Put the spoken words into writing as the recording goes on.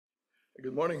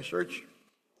Good morning, church.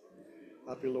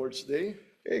 Happy Lord's Day.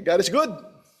 Hey, God is good.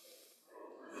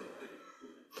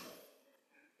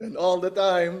 And all the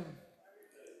time,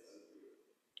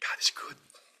 God is good.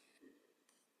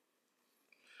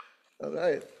 All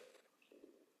right.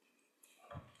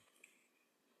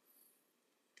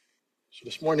 So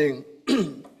this morning,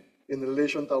 in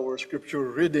relation to our scripture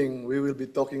reading, we will be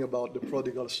talking about the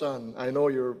prodigal son. I know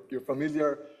you're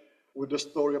familiar with the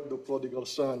story of the prodigal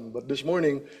son, but this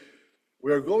morning,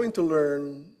 we are going to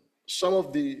learn some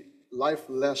of the life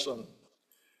lesson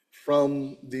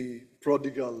from the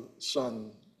prodigal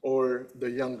son or the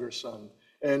younger son.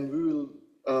 And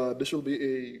this will be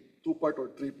a two-part or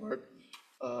three-part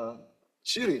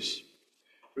series.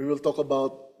 We will talk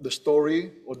about the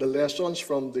story or the lessons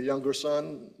from the younger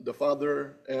son, the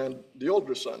father, and the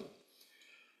older son.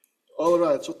 All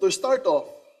right, so to start off,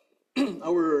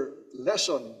 our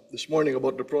lesson this morning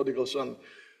about the prodigal son,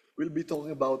 we'll be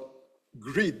talking about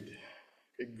greed.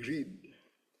 Okay, greed.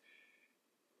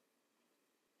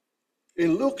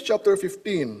 In Luke chapter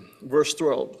 15, verse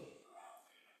 12,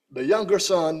 the younger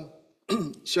son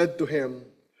said to him,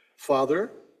 "Father,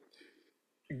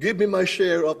 give me my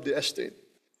share of the estate."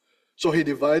 So he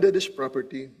divided his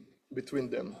property between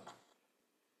them.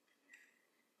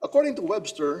 According to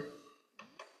Webster,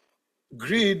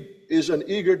 greed is an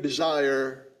eager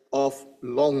desire of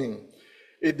longing,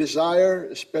 a desire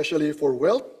especially for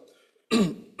wealth,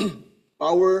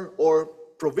 power, or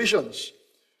provisions.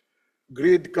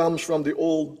 Greed comes from the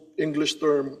old English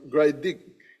term "greidig,"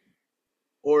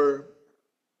 or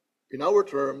in our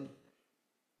term,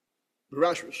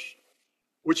 voracious,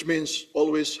 which means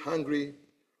always hungry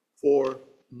for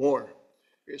more.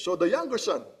 Okay, so the younger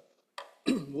son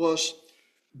was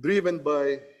driven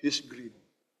by his greed.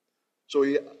 So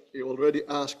he already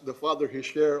asked the father his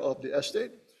share of the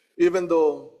estate, even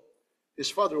though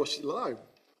his father was still alive.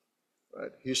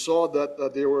 Right? He saw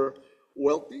that they were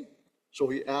wealthy, so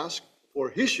he asked for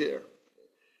his share.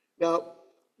 Now,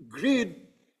 greed,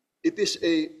 it is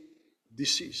a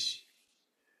disease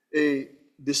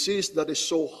that is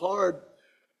so hard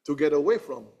to get away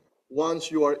from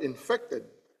once you are infected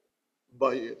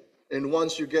by it. And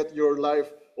once you get your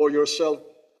life or yourself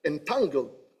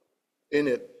entangled in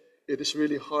it, it is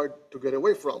really hard to get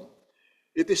away from.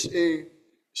 It is a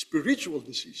spiritual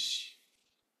disease,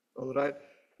 all right?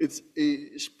 It's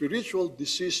a spiritual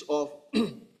disease of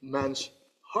man's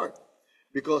heart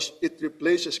because it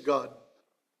replaces God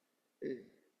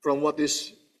from what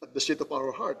is at the seat of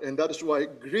our heart. And that is why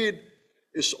greed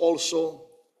is also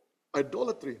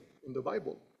idolatry in the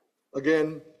Bible.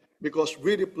 Again, because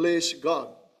we replace God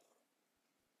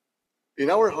in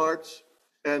our hearts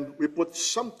and we put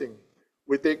something.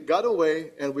 We take God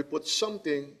away and we put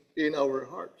something in our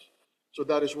hearts. So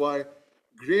that is why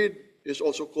greed is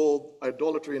also called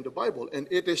idolatry in the Bible. And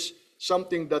it is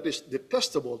something that is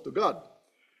detestable to God.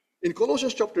 In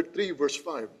Colossians chapter 3, verse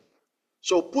 5,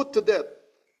 so put to death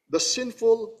the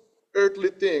sinful earthly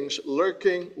things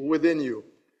lurking within you.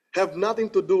 Have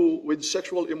nothing to do with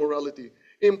sexual immorality,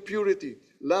 impurity,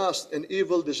 lust, and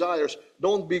evil desires.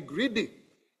 Don't be greedy.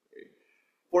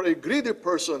 For a greedy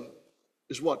person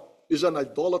is what? Is an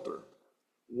idolater,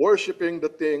 worshiping the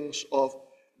things of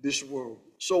this world.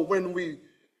 So when we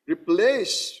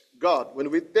replace God, when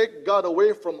we take God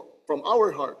away from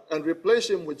our heart and replace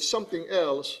him with something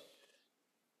else,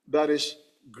 that is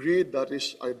greed, that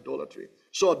is idolatry.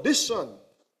 So this son,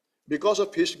 because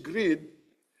of his greed,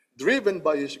 driven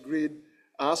by his greed,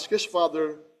 asked his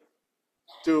father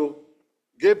to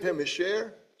give him his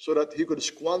share so that he could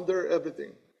squander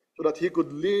everything, so that he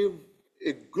could live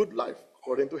a good life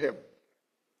according to him.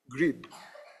 Greed.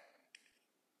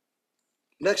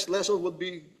 Next lesson would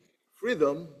be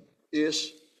freedom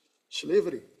is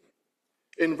slavery.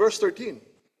 In verse 13,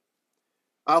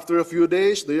 after a few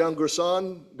days, the younger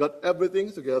son got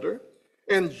everything together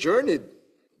and journeyed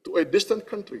to a distant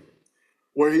country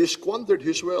where he squandered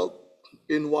his wealth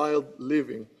in wild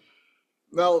living.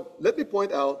 Now, let me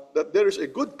point out that there is a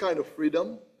good kind of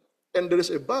freedom and there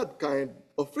is a bad kind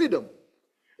of freedom.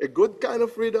 A good kind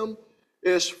of freedom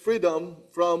is freedom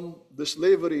from the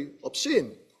slavery of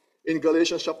sin. In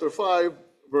Galatians chapter 5,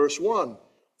 verse 1,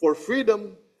 for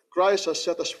freedom Christ has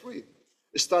set us free.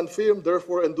 Stand firm,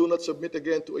 therefore, and do not submit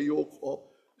again to a yoke of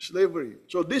slavery.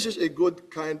 So this is a good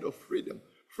kind of freedom.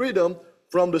 Freedom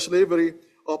from the slavery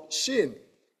of sin.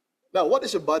 Now, what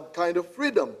is a bad kind of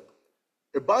freedom?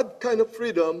 A bad kind of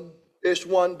freedom is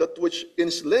one that which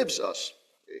enslaves us.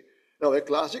 Okay. Now, a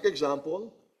classic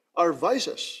example are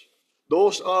vices.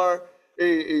 Those are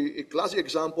a classic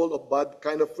example of bad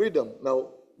kind of freedom.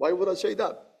 Now, why would I say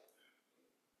that?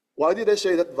 Why did I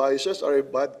say that vices are a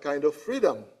bad kind of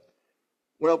freedom?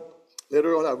 Well,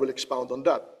 later on I will expound on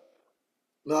that.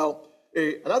 Now,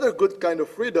 another good kind of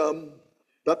freedom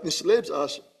that enslaves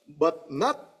us, but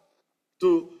not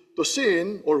to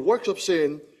sin or works of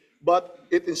sin, but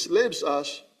it enslaves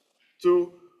us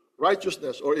to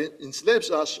righteousness, or it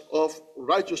enslaves us of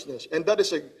righteousness. And that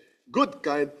is a good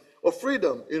kind of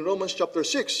freedom. In Romans chapter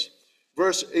 6,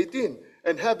 verse 18,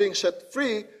 and having set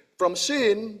free from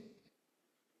sin,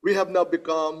 we have now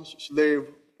become slave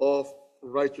of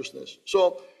righteousness.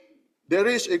 So there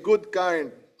is a good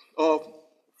kind of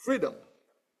freedom.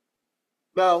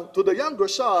 Now, to the younger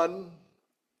son,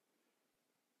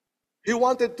 he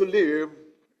wanted to live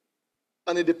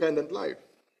an independent life.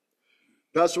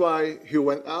 That's why he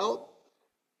went out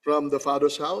from the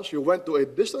father's house. He went to a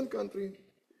distant country.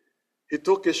 He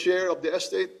took his share of the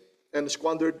estate and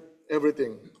squandered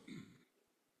everything.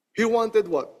 He wanted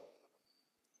what?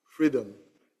 Freedom.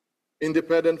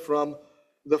 Independent from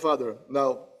the father.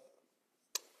 Now,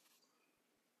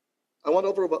 I want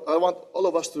all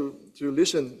of us to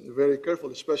listen very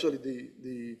carefully, especially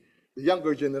the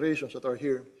younger generations that are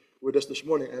here with us this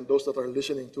morning and those that are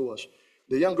listening to us,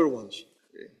 the younger ones.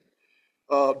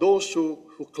 Okay? Those who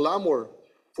clamor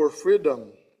for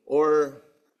freedom, or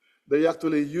they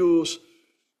actually use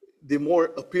the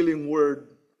more appealing word,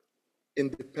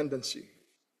 independency.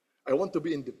 I want to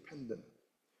be independent,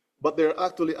 but they're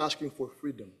actually asking for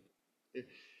freedom. Okay?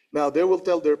 Now, they will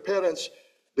tell their parents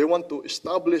they want to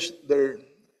establish their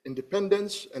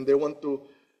independence and they want to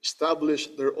establish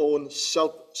their own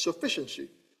self-sufficiency.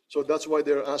 So that's why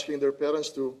they're asking their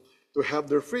parents to have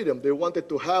their freedom. They wanted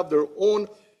to have their own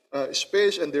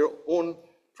space and their own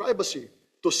privacy,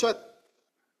 to set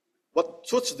what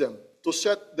suits them, to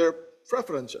set their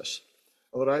preferences.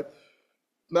 All right?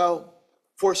 Now,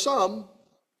 for some,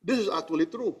 this is actually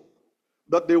true,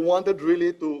 that they wanted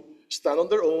really to stand on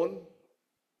their own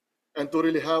and to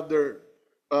really have their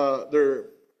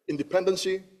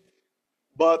independency.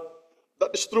 But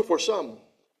that is true for some.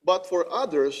 But for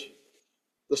others,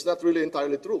 that's not really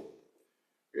entirely true.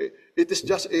 Okay? It is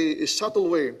just a subtle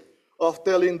way of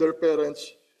telling their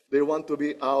parents they want to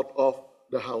be out of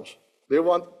the house.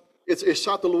 It's a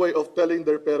subtle way of telling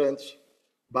their parents,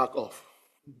 back off.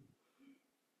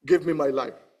 Give me my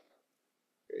life.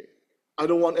 Okay? I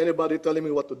don't want anybody telling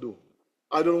me what to do.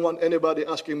 I don't want anybody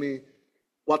asking me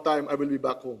what time I will be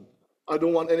back home. I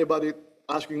don't want anybody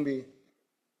asking me,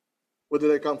 where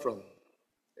did I come from?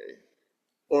 Okay?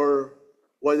 Or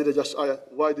why did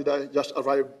I just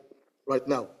arrive right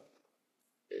now?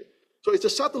 Okay? So it's a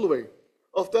subtle way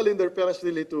of telling their parents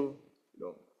really to,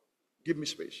 give me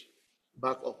space.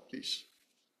 Back off, please.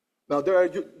 Now, they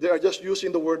are just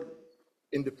using the word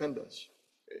independence.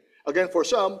 Okay? Again, for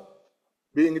some,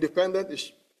 being independent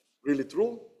is really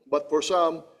true, but for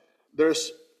some,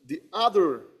 there's the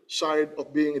other side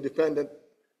of being independent,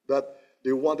 that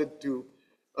they wanted to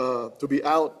be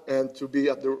out and to be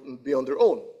on their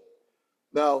own.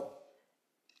 Now,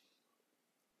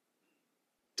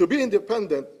 to be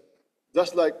independent,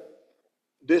 just like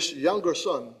this younger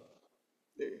son,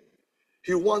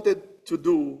 he wanted to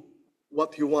do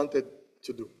what he wanted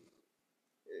to do,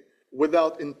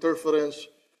 without interference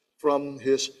from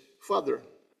his father.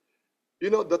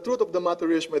 The truth of the matter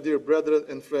is, my dear brethren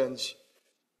and friends,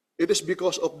 it is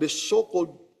because of this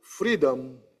so-called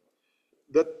freedom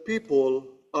that people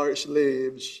are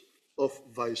slaves of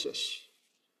vices.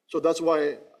 So that's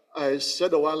why I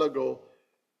said a while ago,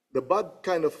 the bad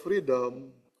kind of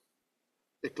freedom,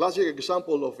 a classic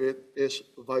example of it is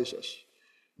vices.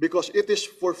 Because it is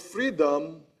for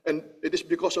freedom, and it is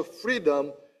because of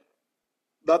freedom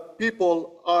that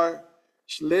people are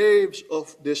slaves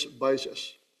of these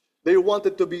vices. They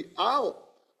wanted to be out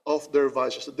of their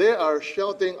vices. They are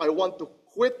shouting, I want to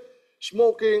quit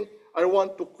smoking, I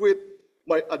want to quit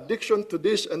my addiction to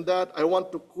this and that, I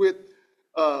want to quit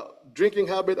drinking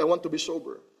habit, I want to be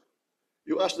sober.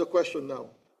 You ask the question now,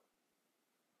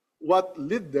 what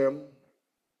led them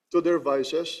to their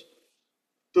vices,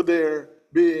 to their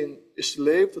being a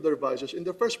slave to their vices in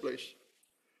the first place?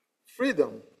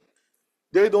 Freedom.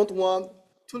 They don't want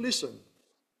to listen.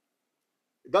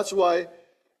 That's why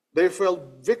they fell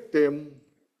victim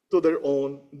to their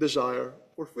own desire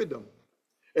for freedom.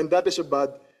 And that is a bad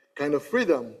kind of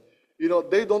freedom.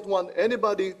 They don't want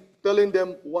anybody telling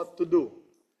them what to do.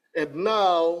 And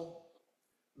now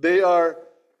they are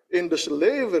in the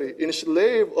slavery,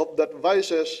 enslaved of that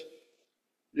vices.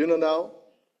 Now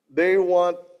they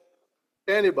want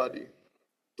anybody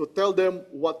to tell them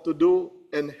what to do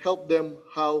and help them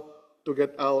how to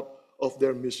get out of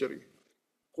their misery.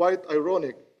 Quite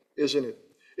ironic, isn't it?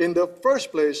 In the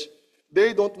first place,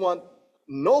 they don't want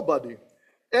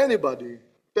anybody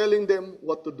telling them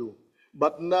what to do.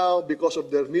 But now, because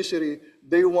of their misery,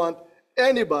 they want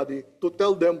anybody to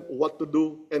tell them what to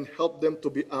do and help them to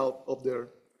be out of their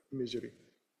misery.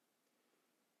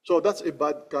 So that's a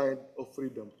bad kind of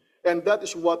freedom. And that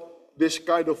is what this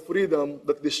kind of freedom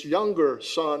that this younger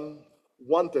son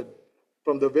wanted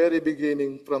from the very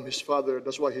beginning from his father.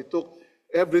 That's why he took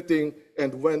everything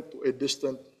and went to a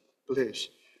distant place.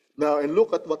 Now, and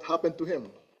look at what happened to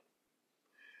him.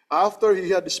 After he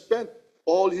had spent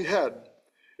all he had,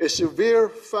 a severe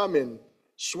famine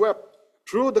swept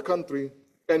through the country,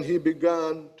 and he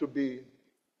began to be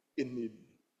in need.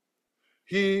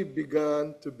 He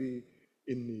began to be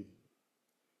in need.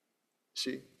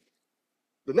 See,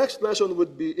 the next lesson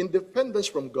would be independence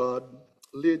from God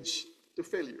leads to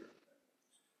failure.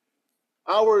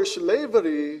 Our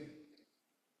slavery,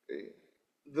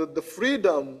 the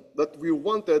freedom that we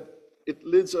wanted, it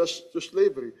leads us to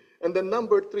slavery. And then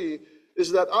number three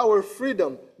is that our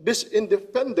freedom, this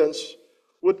independence,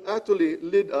 would actually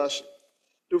lead us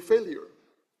to failure.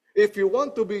 If you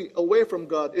want to be away from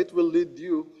God, it will lead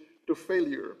you to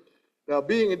failure. Now,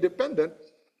 being independent,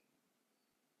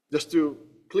 just to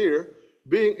clear,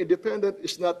 being independent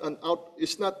is not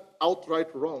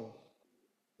outright wrong.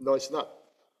 No, it's not.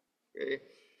 Okay?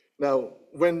 Now,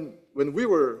 when we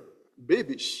were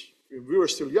babies, when we were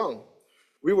still young,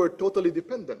 we were totally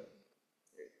dependent.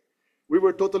 We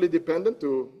were totally dependent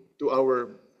to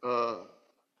our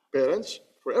parents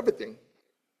for everything.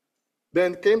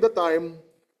 Then came the time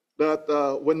that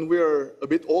when we are a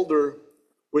bit older,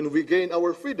 when we gain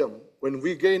our freedom, when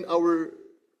we gain our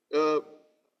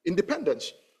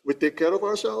independence, we take care of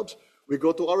ourselves, we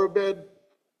go to our bed,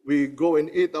 we go and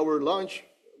eat our lunch,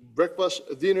 breakfast,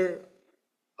 dinner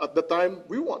at the time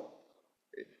we want.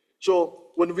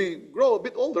 So when we grow a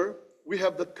bit older, we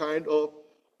have that kind of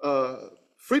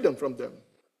freedom from them.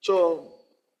 So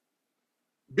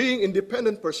being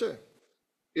independent per se,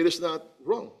 it is not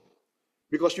wrong,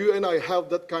 because you and I have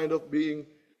that kind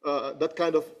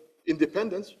of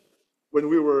independence when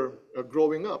we were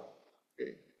growing up.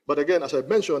 Okay? But again, as I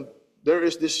mentioned, there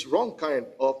is this wrong kind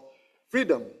of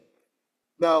freedom.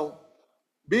 Now,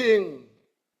 being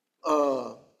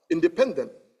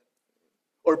independent,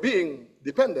 or being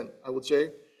dependent, I would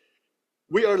say,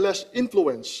 we are less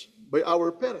influenced by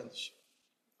our parents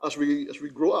as we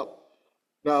grow up.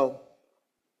 Now,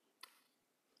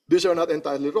 these are not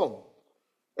entirely wrong.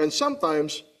 And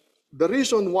sometimes the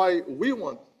reason why we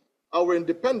want our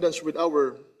independence with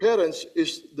our parents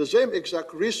is the same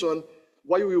exact reason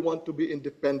why we want to be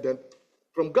independent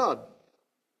from God.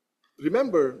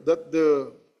 Remember that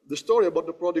the story about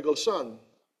the prodigal son,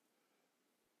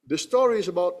 the story is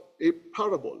about a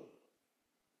parable.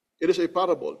 It is a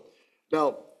parable.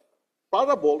 Now,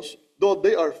 parables, though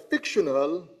they are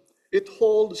fictional, it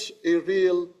holds a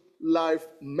real life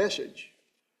message.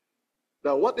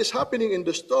 Now, what is happening in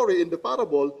the story, in the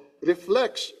parable,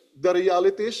 reflects the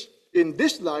realities in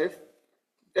this life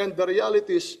and the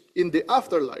realities in the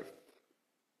afterlife.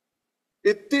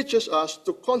 It teaches us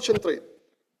to concentrate.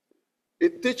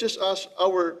 It teaches us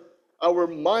our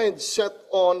mind set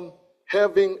on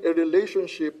having a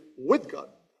relationship with God.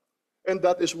 And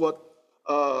that is what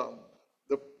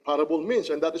the parable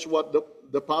means, and that is what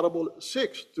the parable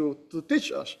seeks to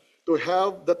teach us, to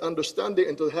have that understanding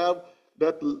and to have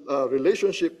that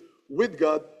relationship with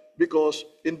God, because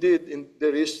indeed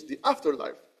there is the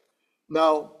afterlife.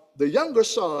 Now, the younger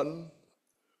son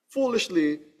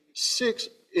foolishly seeks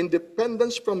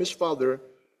independence from his father,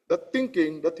 that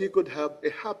thinking that he could have a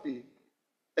happy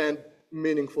and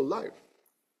meaningful life.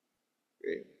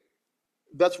 Okay.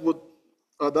 That's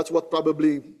what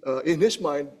probably in his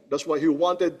mind, that's why he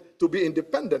wanted to be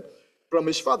independent from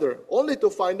his father, only to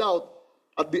find out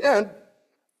at the end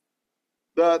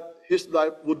that his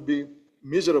life would be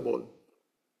miserable.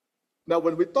 Now,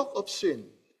 when we talk of sin,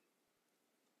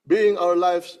 being our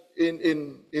lives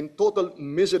in total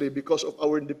misery because of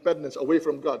our independence away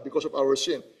from God, because of our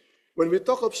sin, when we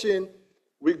talk of sin,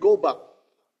 we go back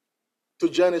to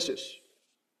Genesis.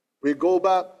 We go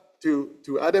back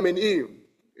to Adam and Eve,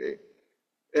 okay?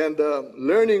 And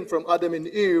learning from Adam and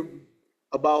Eve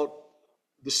about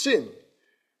the sin.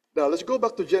 Now, let's go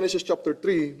back to Genesis chapter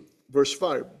 3, verse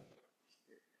 5.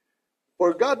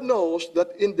 For God knows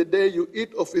that in the day you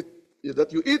eat of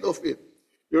it,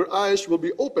 your eyes will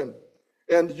be opened,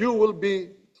 and you will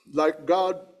be like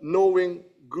God, knowing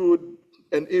good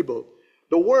and evil.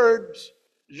 The words,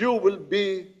 you will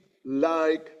be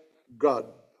like God.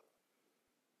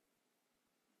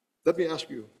 Let me ask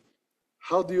you,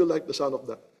 how do you like the sound of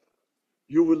that?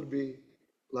 You will be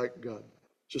like God.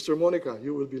 Sister Monica,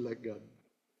 you will be like God.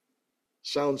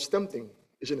 Sounds tempting,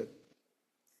 isn't it?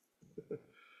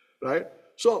 Right?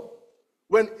 So,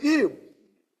 When Eve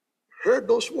heard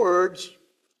those words,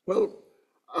 well,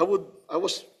 I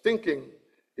was thinking,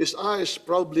 his eyes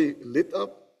probably lit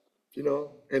up,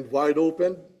 and wide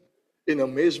open in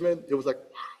amazement. It was like,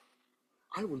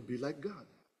 wow, I will be like God,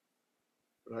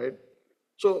 right?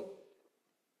 So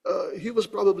he was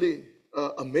probably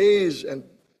amazed and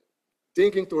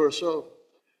thinking to herself,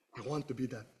 I want to be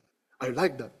that. I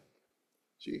like that.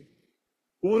 See,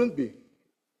 who wouldn't be?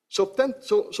 So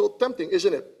tempting,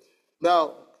 isn't it?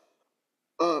 Now,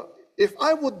 if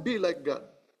I would be like God,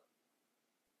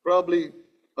 probably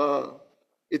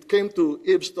it came to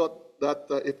Eve's thought that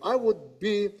if I would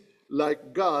be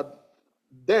like God,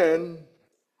 then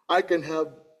I can have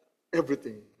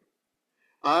everything.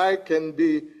 I can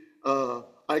be,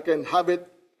 I can have it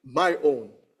my own,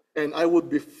 and I would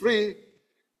be free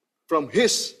from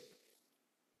His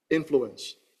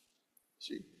influence.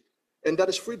 See, and that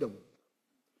is freedom.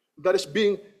 That is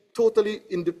being totally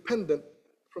independent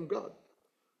from God.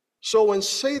 So when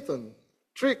Satan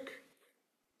tricked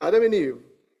Adam and Eve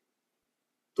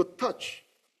to touch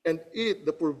and eat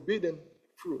the forbidden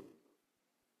fruit,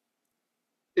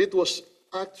 it was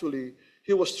actually,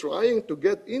 he was trying to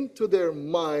get into their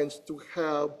minds to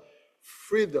have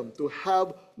freedom, to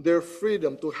have their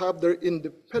freedom, to have their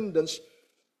independence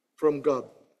from God.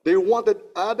 They wanted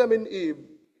Adam and Eve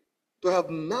to have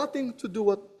nothing to do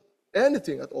with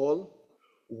anything at all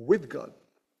with God.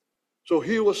 So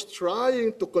he was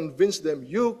trying to convince them,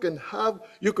 you could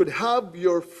have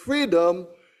your freedom,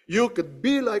 you could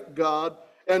be like God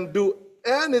and do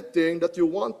anything that you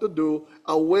want to do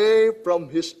away from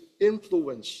His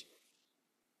influence.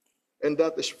 And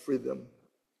that is freedom.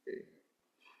 Okay.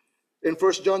 In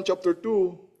 1 John chapter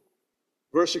 2,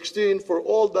 verse 16, for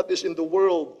all that is in the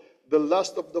world, the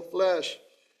lust of the flesh,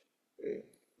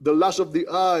 the lust of the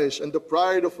eyes, and the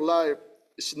pride of life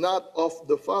is not of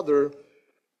the Father,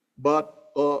 but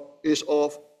is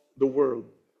of the world.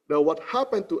 Now, what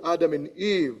happened to Adam and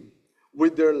Eve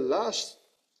with their lust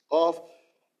of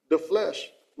the flesh,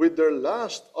 with their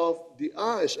lust of the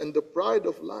eyes, and the pride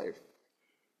of life?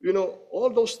 All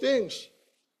those things,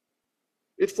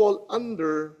 it fall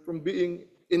under from being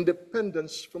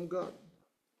independence from God,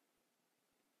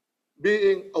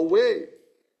 being away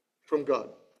from God.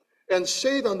 And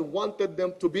Satan wanted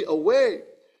them to be away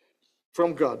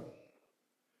from God.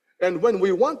 And when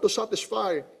we want to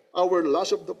satisfy our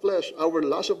lust of the flesh, our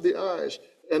lust of the eyes,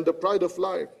 and the pride of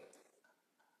life,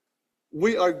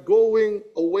 we are going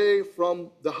away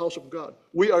from the house of God.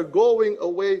 We are going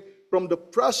away from the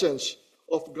presence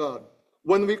of God.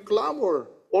 When we clamor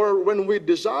or when we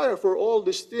desire for all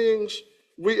these things,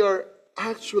 we are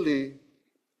actually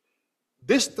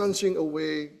distancing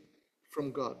away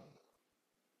from God.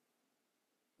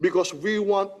 Because we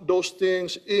want those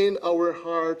things in our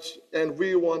hearts and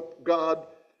we want God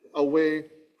away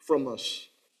from us.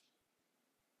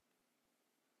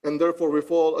 And therefore we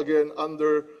fall again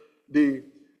under the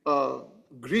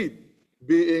greed,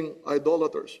 being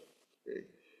idolaters. Okay.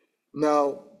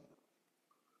 Now,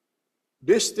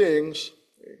 these things,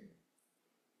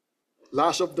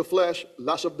 lust of the flesh,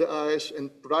 lust of the eyes, and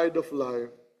pride of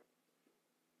life,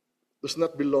 does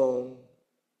not belong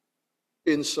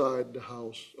inside the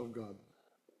house of God.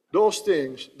 Those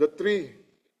things, the three,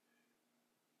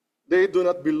 they do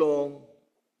not belong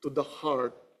to the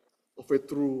heart of a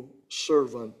true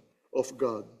servant of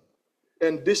God.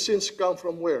 And these sins come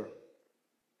from where?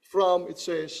 From, it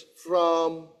says,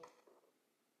 from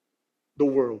the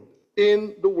world,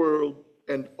 in the world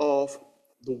and of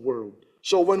the world.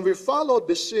 So when we follow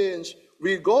the sins,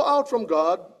 we go out from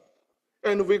God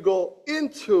and we go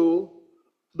into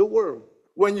the world.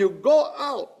 When you go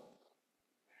out,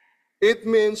 it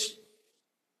means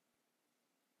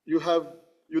you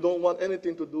don't want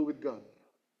anything to do with God.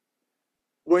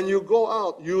 When you go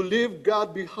out, you leave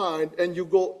God behind and you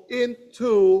go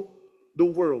into the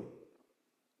world.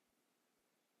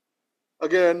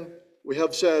 Again, we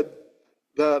have said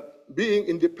that being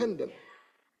independent,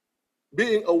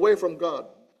 being away from God,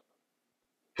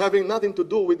 having nothing to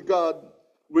do with God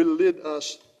will lead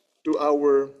us to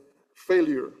our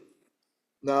failure.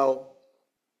 Now,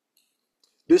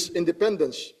 this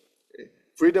independence,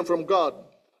 freedom from God,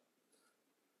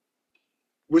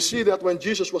 we see that when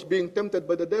Jesus was being tempted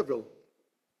by the devil,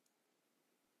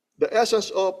 the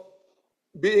essence of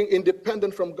being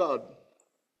independent from God,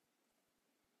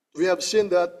 we have seen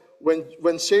that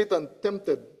when Satan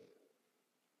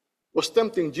was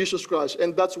tempting Jesus Christ,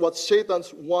 and that's what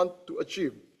Satan's want to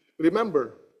achieve.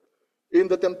 Remember, in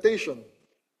the temptation,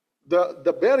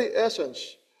 the very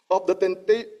essence of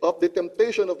the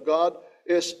temptation of God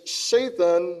is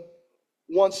Satan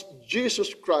wants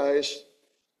Jesus Christ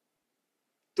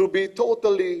to be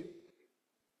totally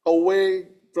away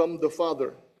from the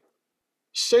Father.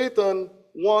 Satan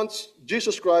wants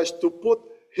Jesus Christ to put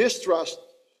his trust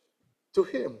to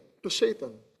him, to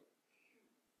Satan.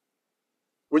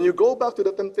 When you go back to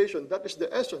the temptation, that is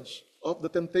the essence of the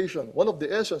temptation, one of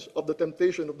the essence of the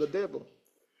temptation of the devil.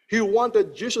 He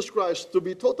wanted Jesus Christ to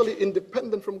be totally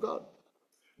independent from God.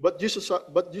 But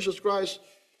Jesus Christ,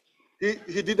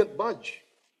 he didn't budge.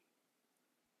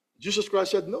 Jesus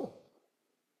Christ said no.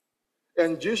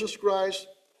 And Jesus Christ,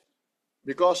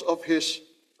 because of his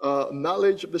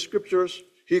knowledge of the scriptures,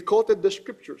 he quoted the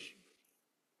scriptures.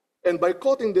 And by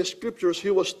quoting the scriptures,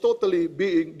 he was totally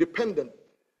being dependent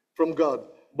from God.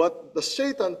 But the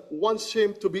Satan wants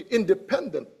him to be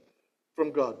independent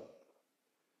from God.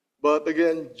 But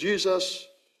again, Jesus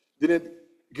didn't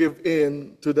give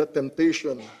in to the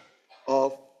temptation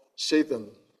of Satan.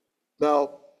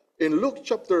 Now, in Luke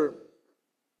chapter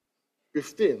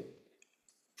 15,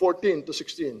 14 to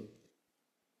 16,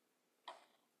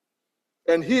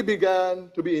 and he began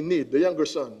to be in need, the younger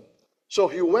son. So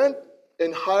he went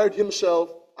and hired himself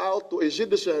out to a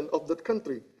citizen of that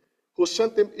country, who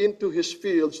sent him into his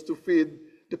fields to feed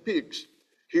the pigs.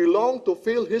 He longed to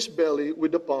fill his belly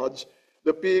with the pods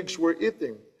the pigs were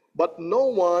eating, but no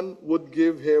one would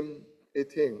give him a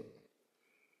thing.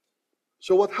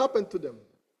 So what happened to them?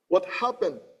 What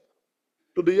happened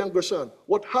to the younger son?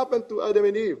 What happened to Adam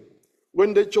and Eve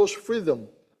when they chose freedom,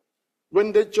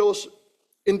 when they chose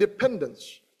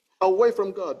independence away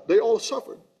from God? They all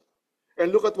suffered.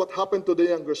 And look at what happened to the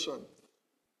younger son.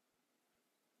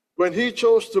 When he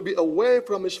chose to be away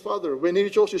from his father, when he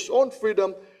chose his own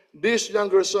freedom, this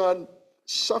younger son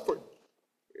suffered.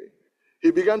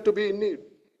 He began to be in need.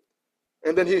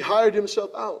 And then he hired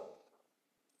himself out.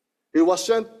 He was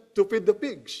sent to feed the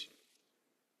pigs.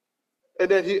 And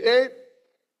then he ate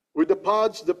with the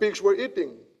pods the pigs were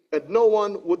eating, and no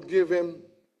one would give him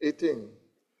a thing.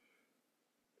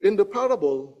 In the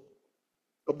parable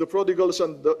of the prodigal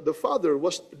son, the father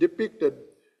was depicted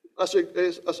as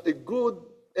a good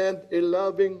and a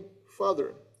loving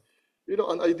father. You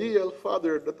know, an ideal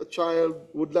father that a child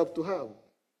would love to have.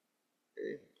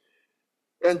 Okay?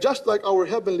 And just like our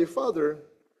Heavenly Father,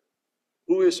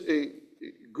 who is a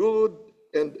good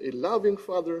and a loving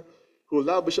Father, who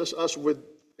lavishes us with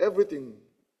everything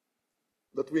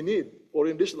that we need for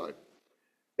in this life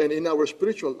and in our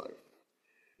spiritual life.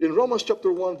 In Romans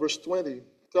chapter 1, verse 20,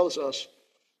 tells us,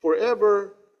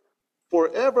 forever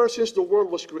since the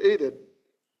world was created,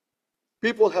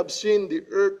 people have seen the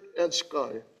earth and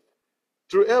sky.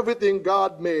 Through everything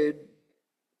God made,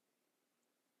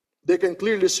 they can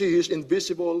clearly see his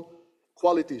invisible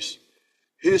qualities,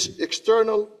 his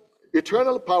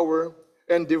eternal power,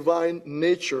 and divine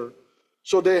nature,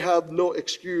 so they have no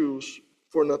excuse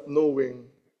for not knowing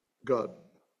God.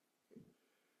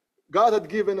 God had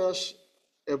given us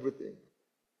everything.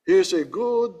 He is a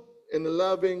good and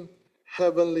loving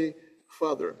Heavenly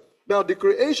Father. Now, the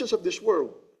creations of this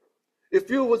world,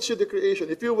 if you would see the creation,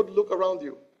 if you would look around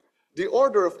you, the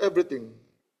order of everything,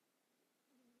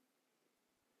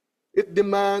 it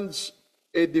demands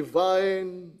a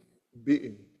divine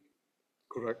being.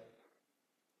 Correct?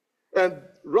 And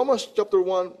Romans chapter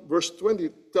 1, verse 20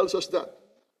 tells us that.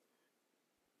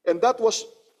 And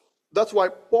that's why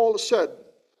Paul said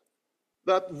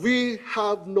that we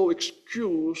have no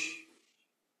excuse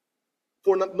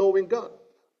for not knowing God.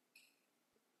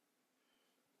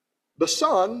 The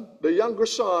son, the younger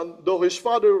son, though his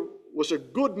father was a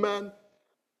good man,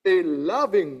 a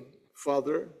loving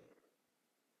father,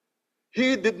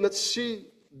 he did not see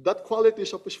that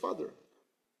qualities of his father.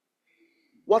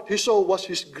 What he saw was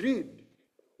his greed.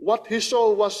 What he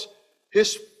saw was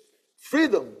his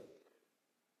freedom.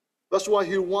 That's why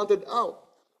he wanted out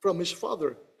from his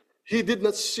father. He did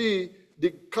not see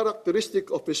the characteristic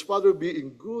of his father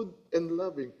being good and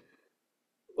loving.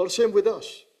 Well, same with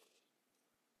us.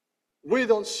 We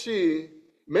don't see,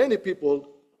 many people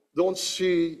don't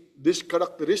see these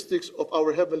characteristics of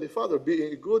our Heavenly Father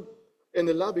being a good and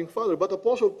a loving Father. But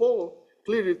Apostle Paul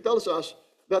clearly tells us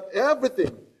that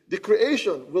everything, the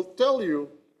creation, will tell you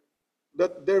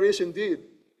that there is indeed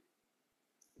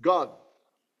God,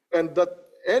 and that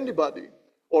anybody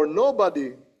or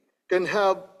nobody can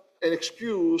have an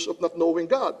excuse of not knowing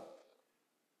God.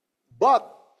 But,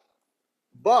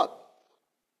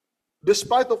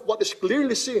 despite of what is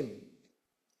clearly seen,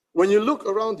 when you look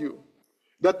around you,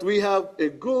 that we have a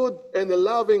good and a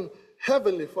loving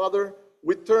Heavenly Father,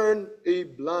 we turn a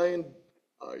blind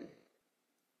eye.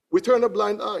 We turn a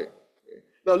blind eye.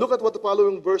 Now look at what the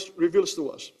following verse reveals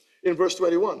to us. In verse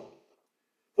 21.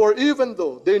 For even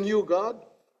though they knew God,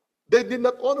 they did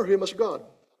not honor him as God.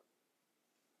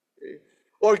 Okay.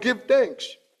 or give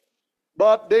thanks.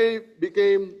 But they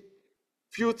became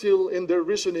futile in their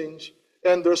reasonings,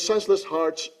 and their senseless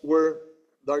hearts were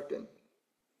darkened.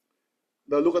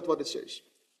 Now look at what it says.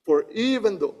 For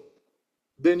even though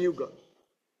they knew God,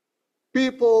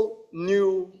 people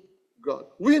knew God.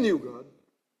 We knew God.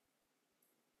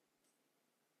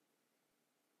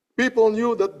 People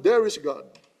knew that there is God.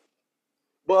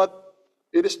 But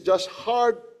it is just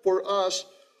hard for us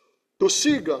to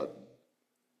see God.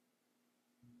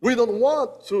 We don't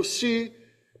want to see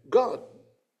God.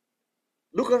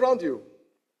 Look around you.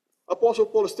 Apostle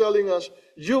Paul is telling us,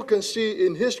 you can see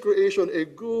in his creation a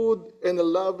good and a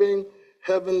loving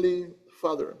heavenly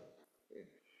Father.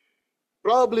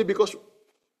 Probably because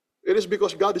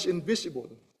God is invisible.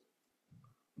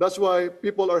 That's why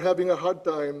people are having a hard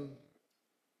time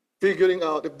figuring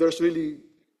out if there's really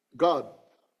God,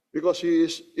 because he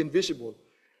is invisible.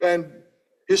 And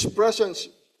his presence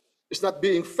is not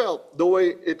being felt the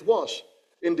way it was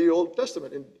in the Old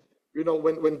Testament,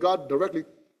 when God directly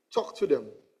talked to them.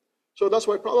 So that's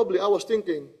why probably I was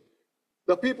thinking,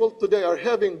 the people today are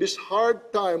having this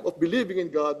hard time of believing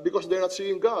in God because they're not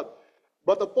seeing God.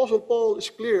 But Apostle Paul is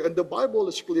clear, and the Bible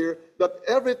is clear, that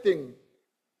everything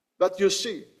that you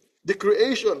see, the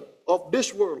creation of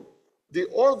this world, the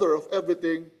order of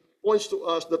everything, points to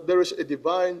us that there is a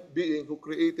divine being who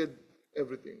created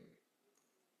everything.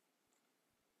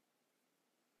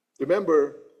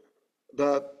 Remember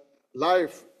that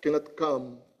life cannot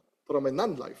come from a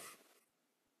non-life.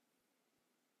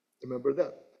 Remember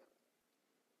that.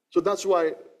 So that's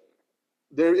why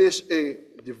there is a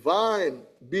divine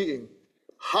being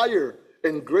higher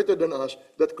and greater than us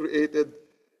that created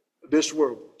this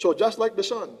world. So just like the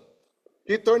Son,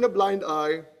 he turned a blind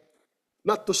eye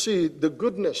not to see the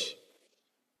goodness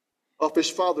of his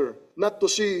Father, not to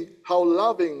see how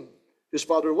loving his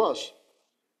Father was.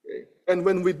 Okay? And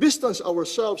when we distance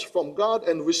ourselves from God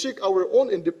and we seek our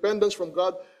own independence from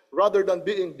God rather than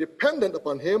being dependent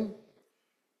upon him,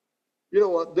 you know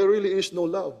what? There really is no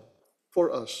love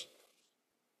for us.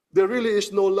 There really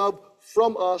is no love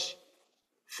from us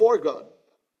for God.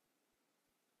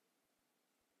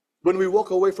 When we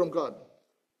walk away from God,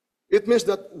 it means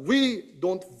that we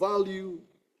don't value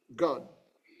God.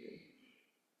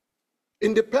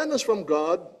 Independence from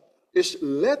God is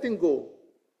letting go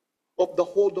of the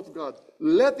hold of God,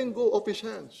 letting go of his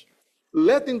hands,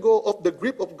 letting go of the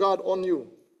grip of God on you.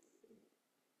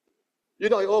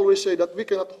 I always say that we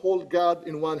cannot hold God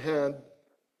in one hand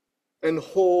and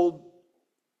hold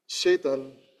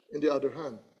Satan in the other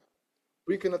hand.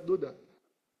 We cannot do that.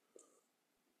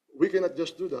 We cannot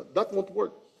just do that. That won't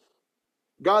work.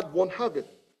 God won't have it.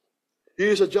 He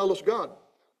is a jealous God.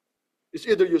 It's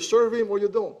either you serve him or you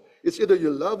don't. It's either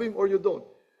you love him or you don't.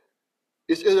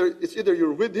 It's either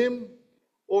you're with him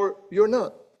or you're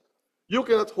not. You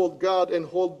cannot hold God and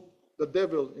hold the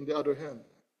devil in the other hand.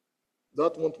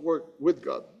 That won't work with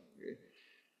God. Okay?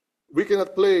 We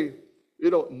cannot play,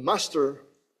 master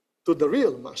to the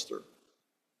real master.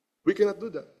 We cannot do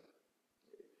that.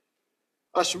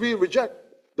 As we reject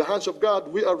the hands of God,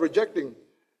 we are rejecting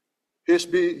his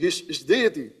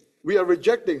deity. We are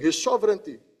rejecting his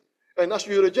sovereignty. And as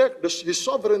we reject his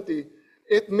sovereignty,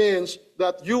 it means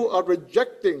that you are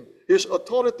rejecting his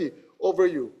authority over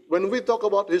you. When we talk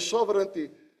about his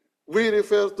sovereignty, we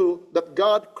refer to that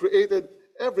God created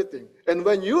everything. And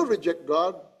when you reject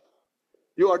God,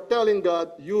 you are telling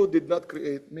God, you did not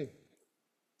create me.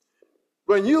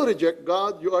 When you reject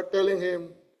God, you are telling him,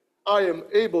 I am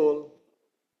able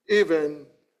even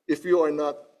if you are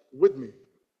not with me.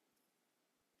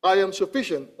 I am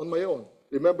sufficient on my own.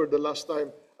 Remember the last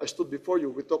time I stood before you,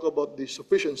 we talked about the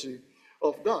sufficiency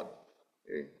of God.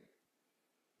 Okay?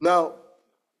 Now,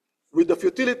 with the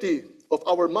futility of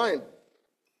our mind,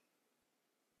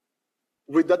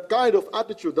 with that kind of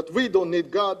attitude that we don't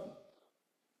need God,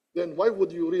 then why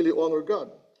would you really honor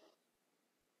God,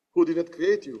 who did not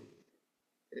create you?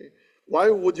 Okay? Why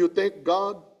would you thank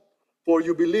God for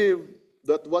you believe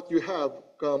that what you have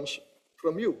comes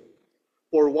from you?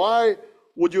 Or why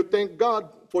would you thank God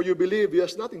for you believe he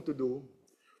has nothing to do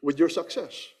with your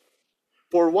success?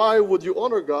 For why would you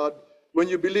honor God when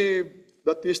you believe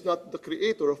that he is not the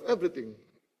creator of everything?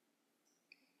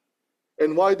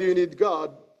 And why do you need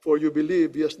God for you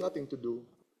believe he has nothing to do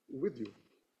with you?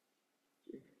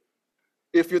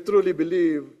 If you truly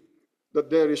believe that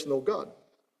there is no God.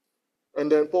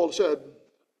 And then Paul said,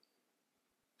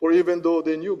 for even though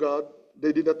they knew God,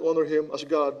 they did not honor him as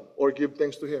God or give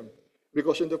thanks to him.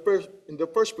 Because in the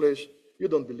first place, you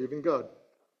don't believe in God.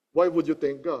 Why would you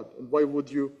thank God? And why would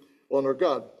you honor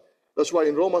God? That's why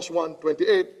in Romans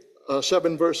 1:28,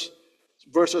 7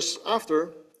 verses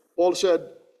after, Paul said,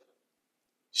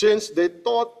 since they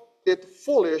thought it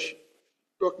foolish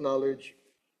to acknowledge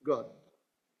God.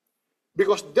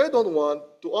 Because they don't want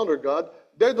to honor God,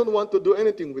 they don't want to do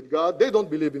anything with God, they don't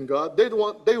believe in God, they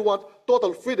want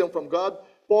total freedom from God.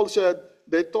 Paul said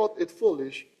they thought it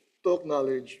foolish to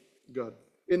acknowledge God.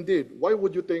 Indeed, why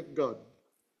would you thank God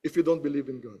if you don't believe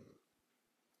in God?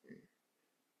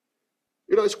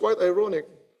 You know, it's quite ironic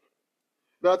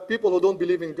that people who don't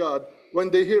believe in God,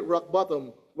 when they hit rock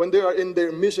bottom, when they are in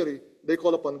their misery, they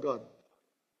call upon God.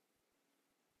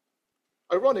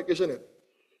 Ironic, isn't it?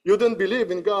 You didn't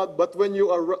believe in God, but when you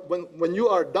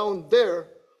are down there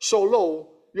so low,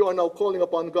 you are now calling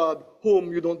upon God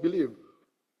whom you don't believe.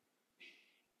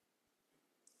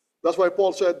 That's why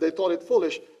Paul said they thought it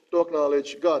foolish to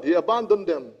acknowledge God. He abandoned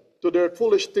them to their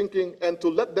foolish thinking and to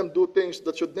let them do things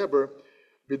that should never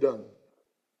be done.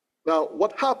 Now,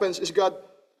 what happens is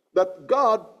that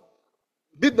God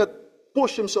did not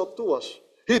push himself to us.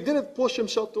 He didn't push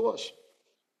himself to us.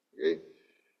 Okay?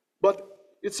 But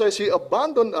it says he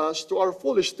abandoned us to our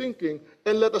foolish thinking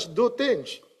and let us do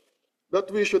things that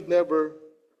we should never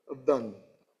have done.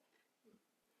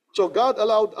 So God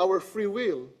allowed our free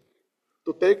will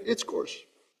to take its course.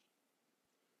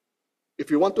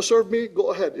 If you want to serve me,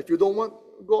 go ahead. If you don't want,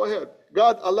 go ahead.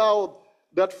 God allowed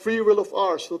that free will of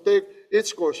ours to take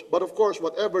its course. But of course,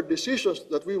 whatever decisions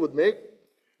that we would make,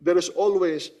 there is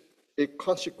always a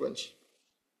consequence,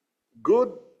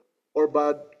 good or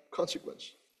bad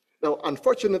consequence. Now,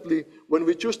 unfortunately, when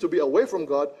we choose to be away from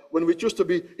God, when we choose to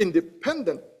be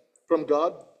independent from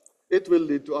God, it will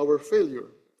lead to our failure,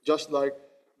 just like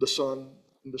the son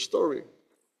in the story.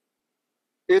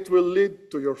 It will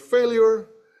lead to your failure,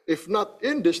 if not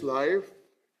in this life,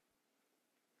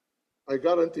 I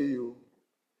guarantee you,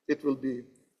 it will be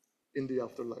in the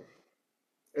afterlife.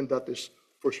 And that is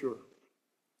for sure.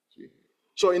 See?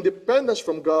 So independence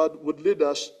from God would lead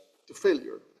us to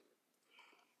failure.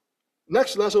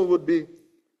 Next lesson would be,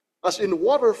 as in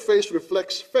water face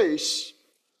reflects face,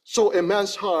 so a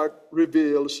man's heart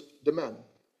reveals the man.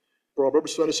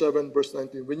 Proverbs 27, verse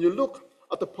 19. When you look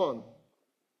at the pond,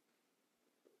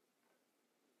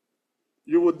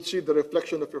 you would see the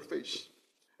reflection of your face.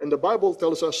 And the Bible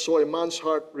tells us, so a man's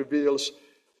heart reveals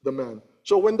the man.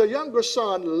 So when the younger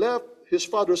son left his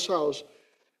father's house,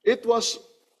 it was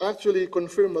actually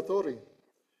confirmatory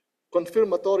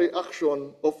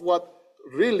action of what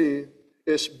really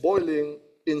is boiling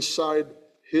inside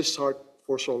his heart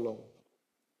for so long.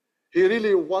 He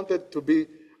really wanted to be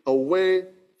away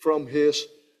from his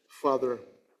father.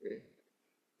 Okay.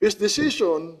 His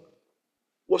decision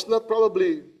was not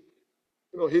probably,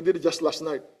 he did it just last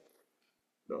night.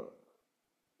 No.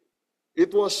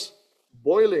 It was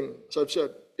boiling, as I've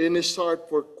said, in his heart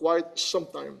for quite some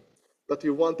time that he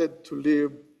wanted to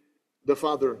leave the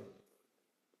father.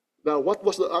 Now, what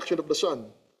was the action of the son?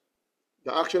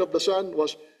 The action of the son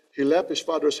was he left his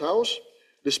father's house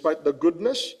despite the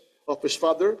goodness of his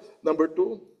father. Number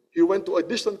two, he went to a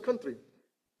distant country.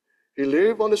 He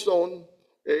lived on his own.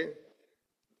 Okay?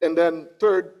 And then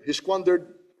third, he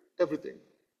squandered everything.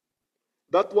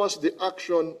 That was the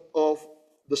action of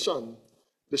the son,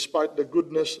 despite the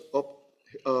goodness of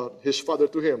his father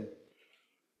to him.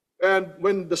 And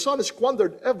when the son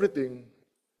squandered everything,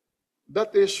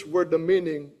 that is where the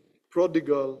meaning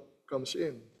prodigal comes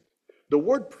in. The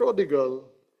word prodigal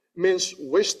means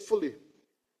wastefully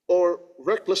or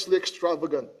recklessly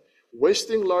extravagant,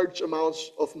 wasting large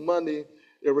amounts of money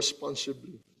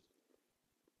irresponsibly.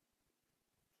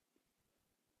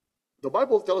 The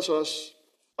Bible tells us,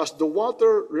 as the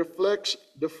water reflects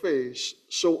the face,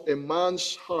 so a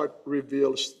man's heart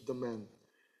reveals the man.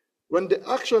 When the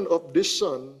action of this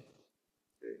son,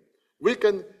 we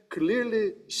can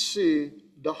clearly see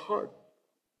the heart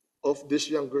of this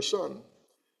younger son.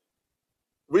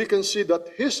 We can see that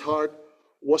his heart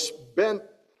was bent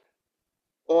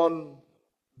on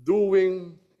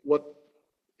doing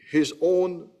his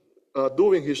own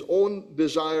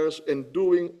desires and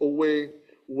doing away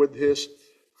with his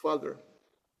father.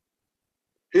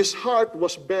 His heart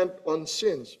was bent on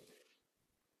sins.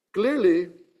 Clearly,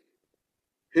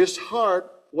 his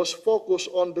heart was focused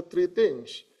on the three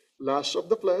things: lust of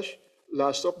the flesh,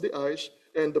 lust of the eyes,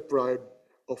 and the pride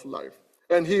of life.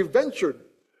 And he ventured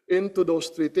into those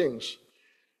three things.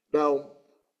 Now,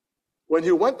 when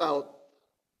he went out,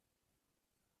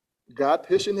 got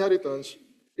his inheritance,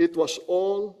 it was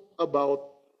all about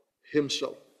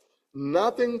himself.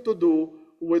 Nothing to do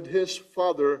with his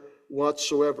father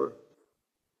whatsoever.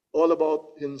 All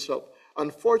about himself.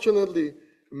 Unfortunately,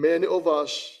 many of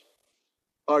us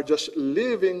are just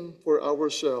living for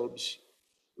ourselves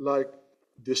like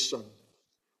this son.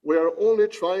 We are only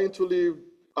trying to live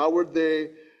our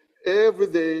day every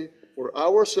day for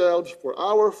ourselves, for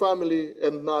our family,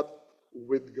 and not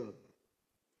with God.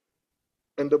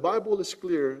 And the Bible is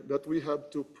clear that we have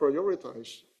to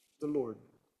prioritize the Lord.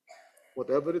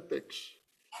 Whatever it takes,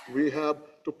 we have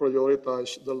to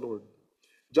prioritize the Lord.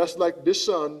 Just like this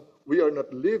son, we are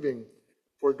not living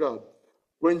for God.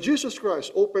 When Jesus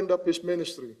Christ opened up his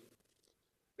ministry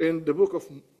in the book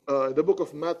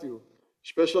of Matthew,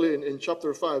 especially in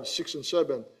chapter 5, 6, and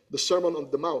 7, the Sermon on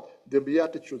the Mount, the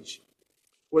Beatitudes,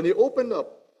 when he opened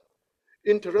up,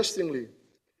 interestingly,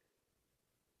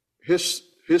 his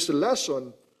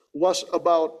lesson was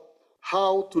about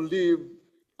how to live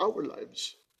our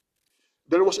lives.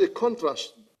 There was a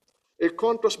contrast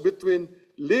between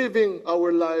living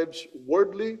our lives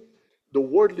worldly, the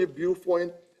worldly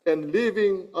viewpoint, and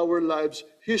living our lives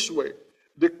his way,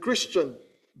 the Christian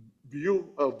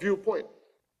viewpoint.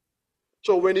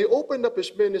 So when he opened up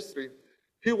his ministry,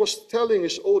 he was telling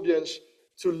his audience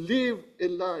to live a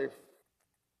life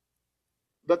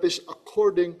that is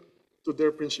according to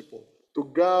their principle, to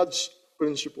God's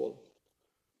principle.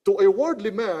 To a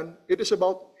worldly man, it is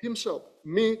about himself,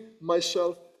 me,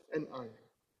 myself, and I.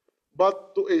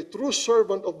 But to a true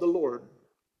servant of the Lord,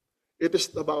 it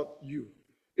is about you.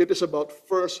 It is about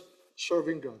first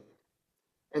serving God,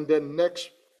 and then next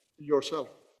yourself.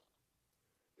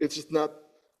 It's not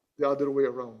the other way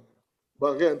around.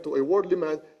 But again, to a worldly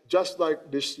man, just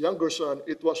like this younger son,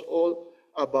 it was all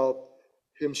about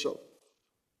himself.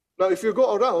 Now, if you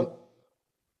go around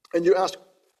and you ask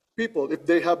people if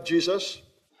they have Jesus,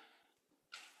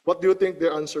 what do you think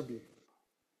their answer be?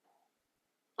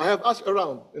 I have asked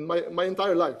around in my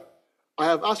entire life. I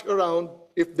have asked around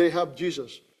if they have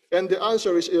Jesus. And the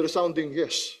answer is a resounding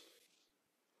yes.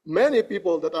 Many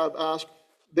people that I've asked,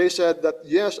 they said that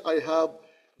yes, I have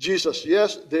Jesus.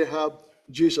 Yes, they have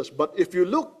Jesus. But if you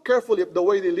look carefully at the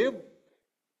way they live,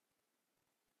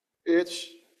 it's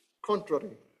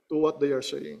contrary to what they are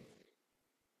saying.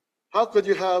 How could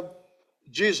you have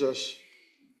Jesus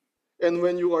and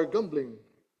when you are gambling?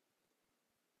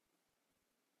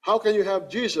 How can you have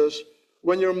Jesus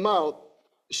when your mouth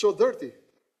is so dirty?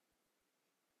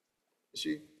 You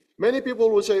see, many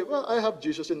people will say, well, I have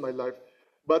Jesus in my life.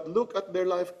 But look at their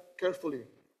life carefully.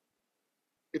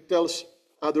 It tells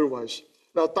otherwise.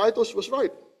 Now, Titus was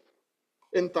right.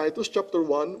 In Titus chapter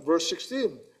 1, verse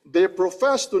 16, they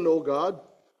profess to know God,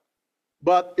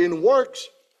 but in works,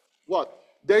 what?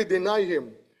 They deny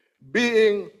him,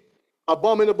 being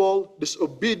abominable,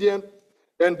 disobedient,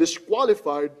 and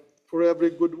disqualified for every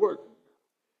good work.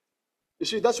 You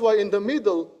see, that's why in the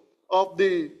middle of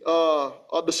the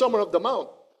Sermon of the Mount,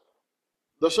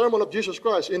 the sermon of Jesus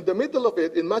Christ, in the middle of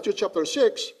it, in Matthew chapter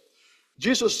 6,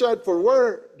 Jesus said, for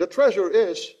where the treasure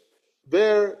is,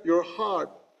 there your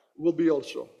heart will be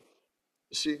also.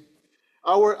 You see,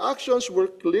 our actions will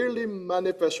clearly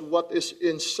manifest what is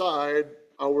inside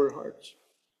our hearts.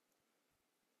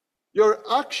 Your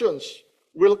actions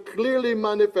will clearly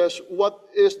manifest what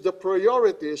is the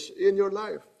priorities in your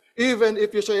life. Even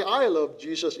if you say, I love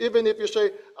Jesus, even if you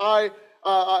say, I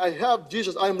have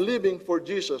Jesus, I'm living for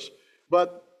Jesus,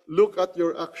 but look at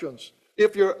your actions.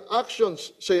 If your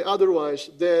actions say otherwise,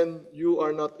 then you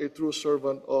are not a true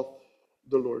servant of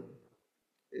the Lord.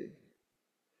 Okay.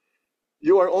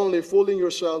 You are only fooling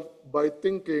yourself by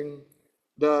thinking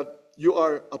that you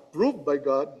are approved by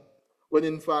God, when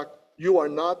in fact you are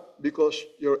not, because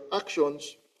your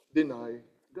actions deny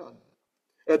God.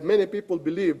 And many people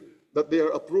believe that they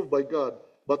are approved by God,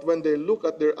 but when they look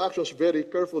at their actions very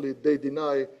carefully, they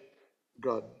deny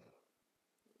God.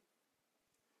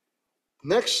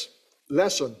 Next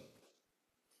lesson.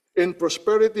 In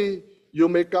prosperity, you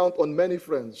may count on many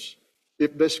friends.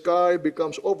 If the sky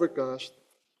becomes overcast,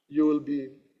 you will be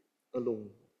alone.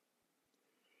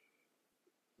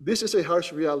 This is a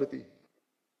harsh reality.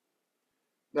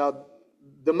 Now,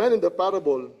 the man in the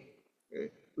parable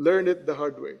learned it the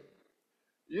hard way.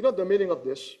 You know the meaning of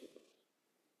this?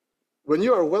 When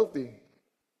you are wealthy,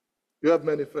 you have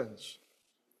many friends.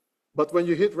 But when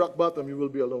you hit rock bottom, you will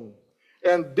be alone.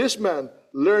 And this man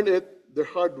learned it the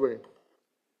hard way.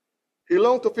 He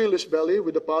longed to fill his belly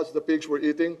with the pods the pigs were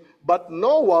eating, but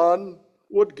no one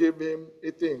would give him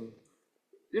a thing.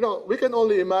 You know, we can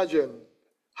only imagine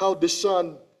how the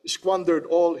son squandered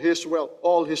all his wealth,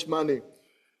 all his money,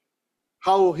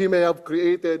 how he may have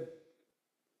created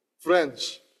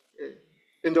friends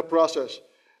in the process.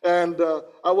 And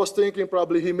I was thinking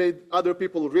probably he made other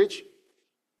people rich,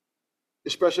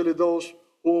 especially those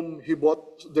whom he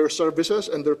bought their services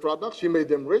and their products. He made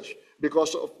them rich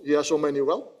because he has so many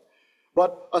wealth.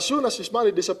 But as soon as his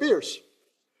money disappears,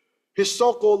 his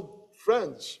so-called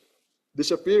friends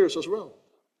disappears as well.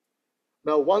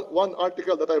 Now, one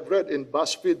article that I've read in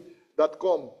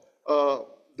BuzzFeed.com,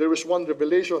 there was one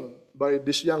revelation by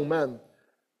this young man.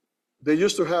 They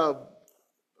used to have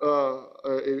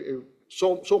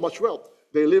so much wealth.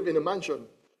 They live in a mansion.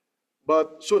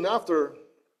 But soon after,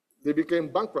 they became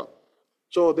bankrupt.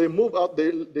 So they moved out,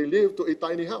 they lived to a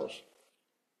tiny house.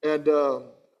 And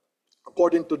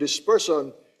according to this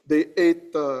person, they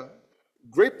ate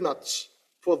grape nuts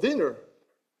for dinner.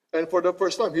 And for the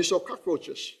first time, he saw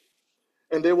cockroaches.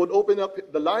 And they would open up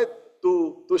the light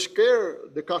to scare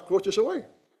the cockroaches away.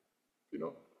 You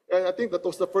know. And I think that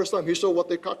was the first time he saw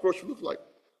what a cockroach looked like.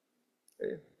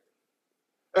 Okay.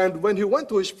 And when he went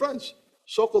to his friends,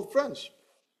 so-called friends,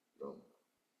 you know,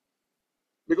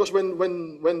 because when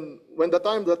the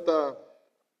time that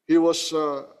he was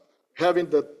having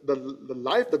the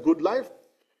life, the good life,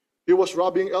 he was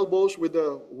rubbing elbows with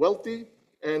the wealthy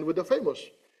and with the famous.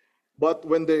 But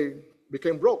when they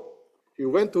became broke, he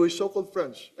went to his so-called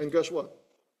friends, and guess what?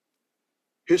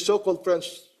 His so-called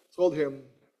friends told him,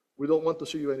 "We don't want to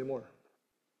see you anymore.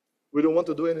 We don't want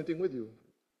to do anything with you.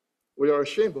 We are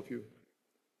ashamed of you.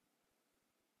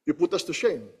 You put us to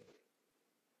shame."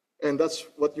 And that's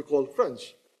what you call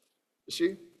friends, you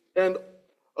see? And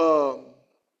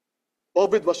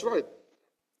Ovid was right.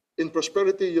 In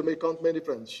prosperity, you may count many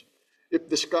friends. If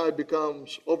the sky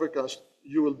becomes overcast,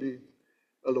 you will be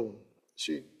alone.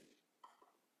 See?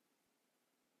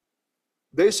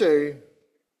 They say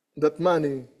that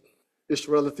money is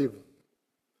relative.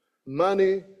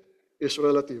 Money is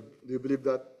relative. Do you believe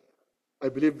that? I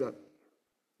believe that.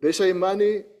 They say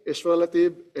money is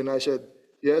relative, and I said,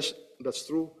 yes, that's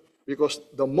true, because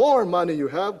the more money you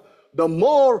have, the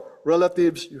more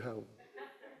relatives you have.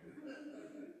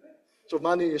 So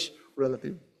money is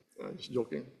relative. I'm just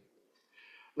joking.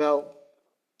 Now,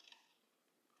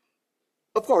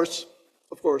 of course,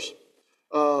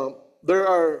 there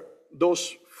are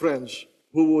those friends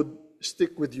who would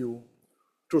stick with you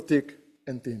through thick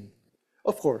and thin.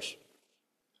 Of course,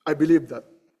 I believe that.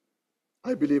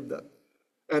 I believe that.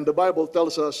 And the Bible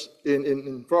tells us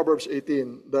in Proverbs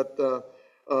 18 that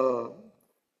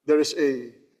there is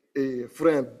a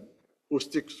friend who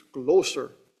sticks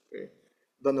closer, okay,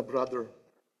 than a brother.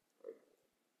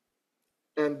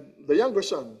 And the younger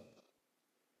son,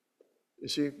 you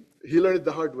see, he learned it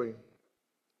the hard way.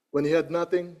 When he had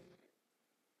nothing,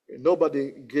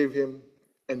 nobody gave him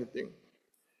anything.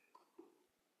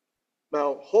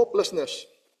 Now, hopelessness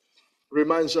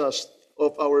reminds us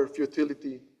of our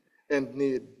futility and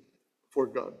need for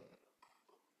God.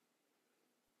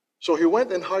 So he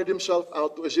went and hired himself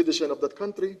out to a citizen of that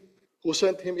country who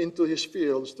sent him into his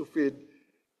fields to feed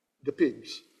the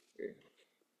pigs. Okay.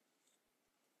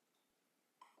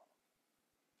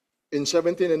 In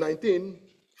 17 and 19,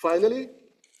 finally,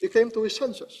 he came to his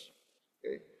senses.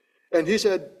 Okay. And he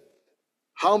said,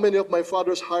 "How many of my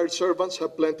father's hired servants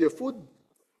have plenty of food?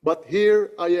 But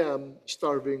here I am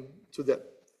starving to death.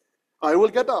 I will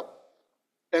get up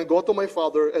and go to my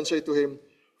father and say to him,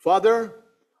 'Father,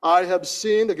 I have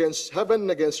sinned against heaven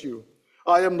and against you.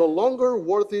 I am no longer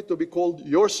worthy to be called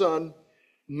your son.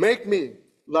 Make me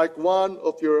like one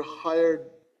of your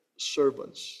hired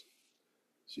servants.'"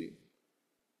 See,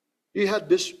 he had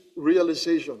this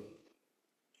realization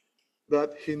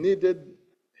that he needed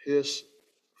his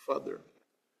father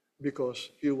because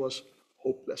he was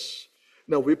hopeless.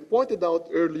 Now, we pointed out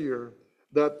earlier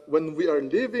that when we are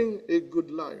living a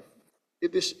good life,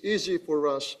 it is easy for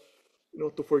us,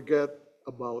 to forget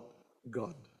about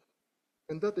God.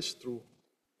 And that is true.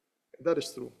 That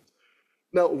is true.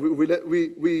 Now,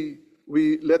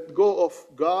 we let go of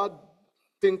God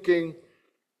thinking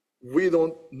we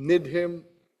don't need him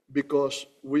because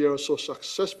we are so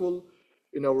successful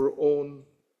in our own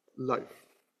life.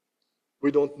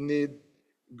 We don't need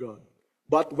God.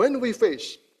 But when you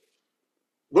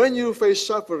face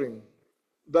suffering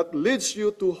that leads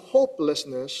you to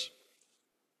hopelessness,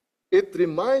 it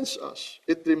reminds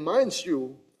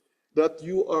you that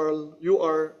you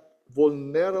are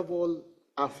vulnerable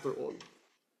after all.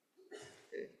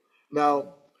 Okay.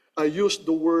 Now, I use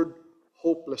the word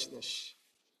hopelessness,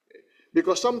 okay,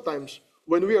 because sometimes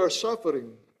when we are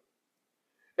suffering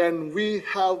and we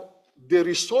have the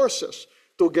resources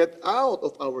to get out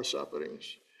of our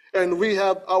sufferings, and we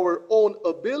have our own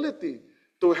ability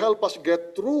to help us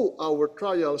get through our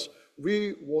trials,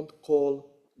 we won't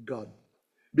call God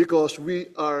because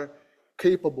we are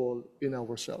capable in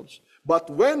ourselves. But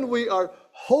when we are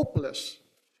hopeless,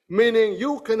 meaning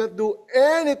you cannot do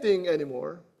anything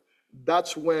anymore,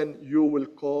 that's when you will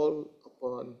call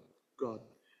upon God.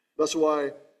 That's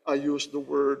why I use the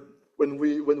word when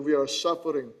we are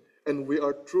suffering and we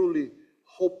are truly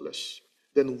hopeless,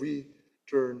 then we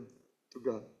turn to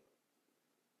God.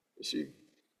 You see,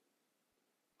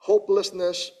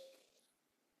 hopelessness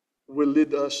will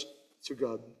lead us to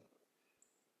God.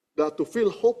 That to feel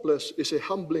hopeless is a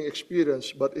humbling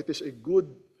experience, but it is a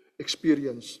good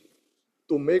experience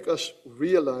to make us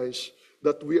realize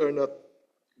that we are not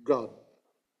God,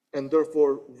 and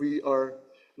therefore we are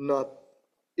not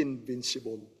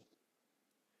invincible.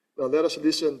 Now let us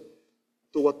listen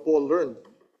to what Paul learned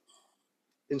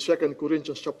in 2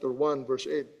 Corinthians chapter 1, verse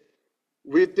 8.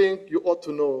 We think you ought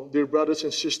to know, dear brothers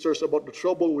and sisters, about the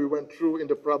trouble we went through in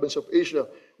the province of Asia.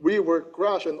 We were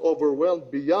crushed and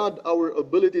overwhelmed beyond our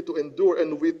ability to endure,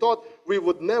 and we thought we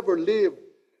would never live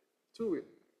through it.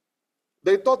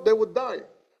 They thought they would die.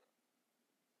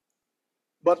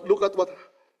 But look at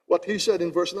what he said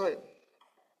in verse 9.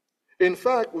 In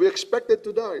fact, we expected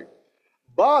to die.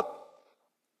 But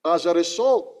as a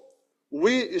result,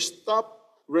 we stopped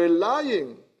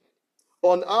relying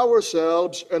on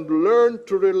ourselves and learn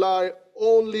to rely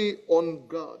only on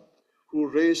God, who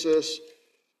raises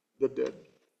the dead.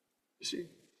 You see?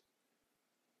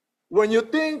 When you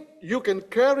think you can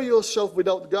carry yourself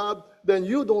without God, then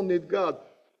you don't need God.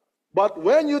 But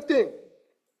when you think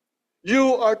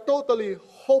you are totally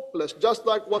hopeless, just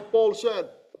like what Paul said,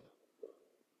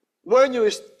 when you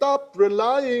stop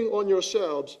relying on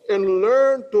yourselves and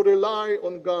learn to rely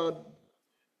on God,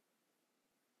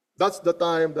 that's the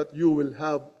time that you will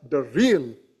have the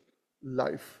real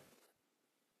life.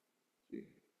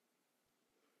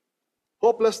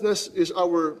 Hopelessness is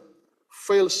our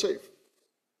fail-safe,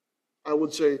 I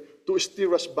would say, to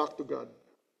steer us back to God.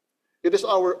 It is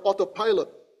our autopilot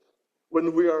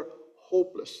when we are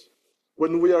hopeless,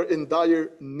 when we are in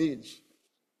dire needs.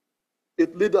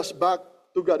 It leads us back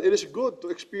to God. It is good to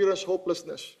experience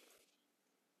hopelessness.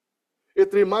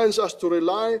 It reminds us to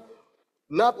rely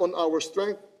not on our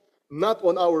strength, not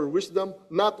on our wisdom,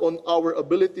 not on our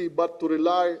ability, but to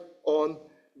rely on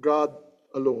God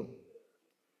alone.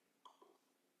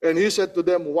 And he said to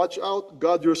them, watch out,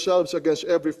 guard yourselves against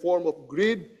every form of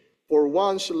greed, for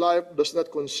one's life does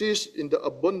not consist in the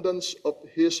abundance of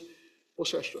his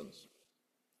possessions.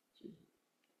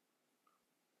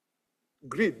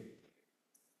 Greed.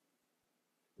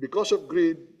 Because of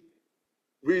greed,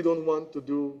 we don't want to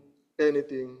do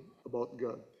anything about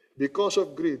God. Because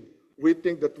of greed, we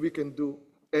think that we can do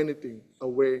anything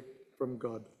away from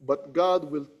God. But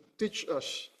God will teach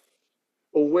us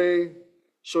a way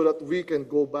so that we can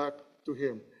go back to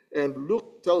him. And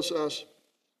Luke tells us,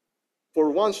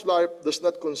 for one's life does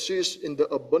not consist in the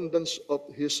abundance of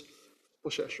his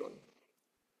possession.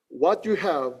 What you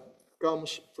have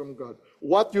comes from God.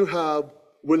 What you have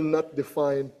will not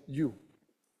define you.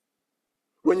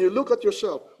 When you look at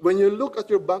yourself, when you look at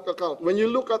your bank account, when you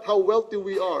look at how wealthy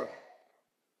we are,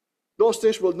 those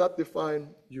things will not define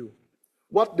you.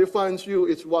 What defines you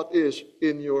is what is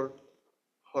in your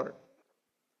heart.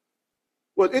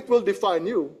 Well, it will define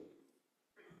you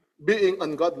being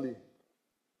ungodly.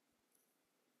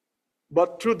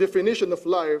 But true definition of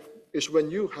life is when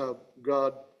you have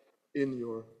God in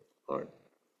your heart.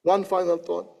 One final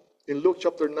thought in Luke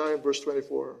chapter 9, verse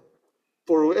 24.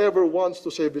 For whoever wants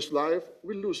to save his life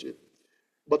will lose it.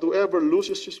 But whoever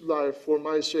loses his life for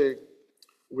my sake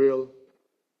will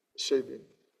save it.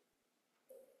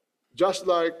 Just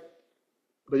like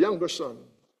the younger son,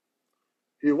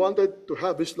 he wanted to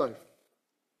have his life.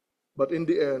 But in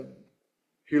the end,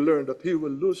 he learned that he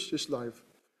will lose his life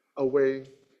away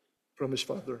from his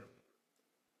father.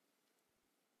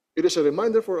 It is a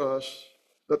reminder for us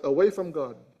that away from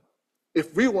God,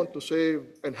 if we want to save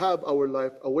and have our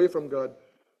life away from God,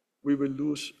 we will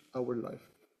lose our life.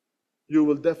 You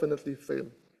will definitely fail.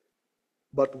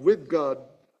 But with God,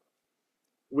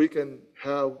 we can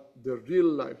have the real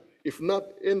life, if not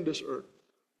in this earth,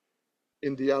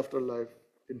 in the afterlife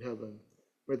in heaven.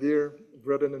 My dear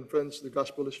brethren and friends, the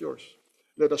gospel is yours.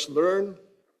 Let us learn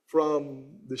from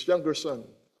this younger son.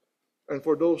 And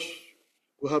for those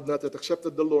who have not yet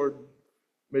accepted the Lord,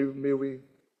 may we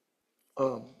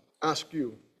ask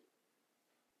you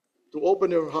to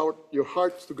open your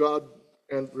hearts to God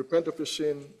and repent of your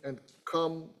sin and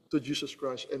come to Jesus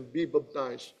Christ and be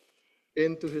baptized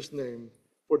into his name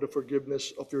for the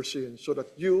forgiveness of your sins, so that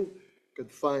you can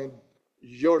find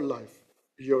your life,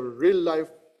 your real life,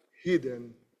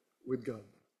 hidden with God.